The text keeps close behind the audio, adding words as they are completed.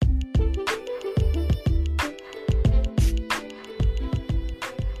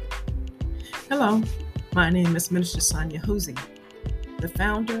Hello, my name is Minister Sonia Hosey, the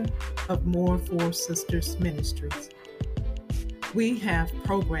founder of More for Sisters Ministries. We have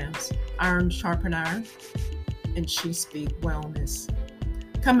programs Iron Sharpen Iron and She Speak Wellness.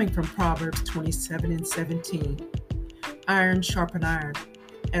 Coming from Proverbs 27:17, iron sharpen iron,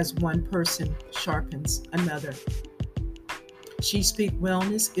 as one person sharpens another. She Speak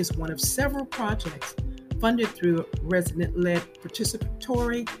Wellness is one of several projects funded through resident-led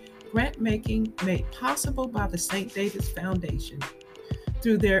participatory grant-making made possible by the St. David's Foundation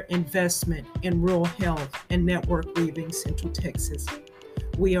through their investment in rural health and network weaving Central Texas.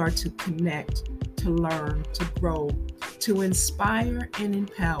 We are to connect, to learn, to grow, to inspire and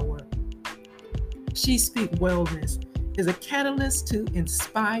empower. She Speak Wellness is a catalyst to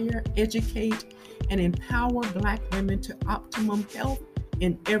inspire, educate, and empower Black women to optimum health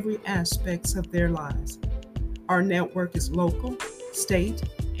in every aspect of their lives. Our network is local, state,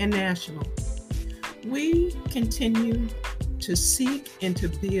 and national. We continue to seek and to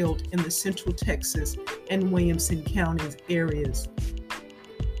build in the Central Texas and Williamson counties areas.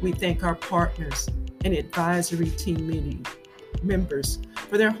 We thank our partners and advisory team members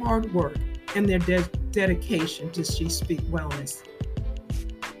for their hard work and their dedication to She Speak Wellness.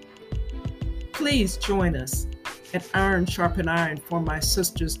 Please join us at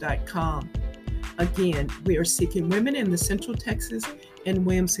ironsharpenironformysisters.com. Again, we are seeking women in the Central Texas and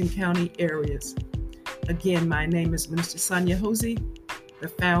Williamson County areas. Again, my name is Minister Sonia Hosey, the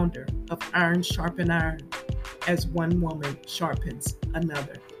founder of Iron Sharpen Iron, as one woman sharpens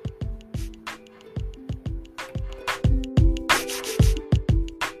another.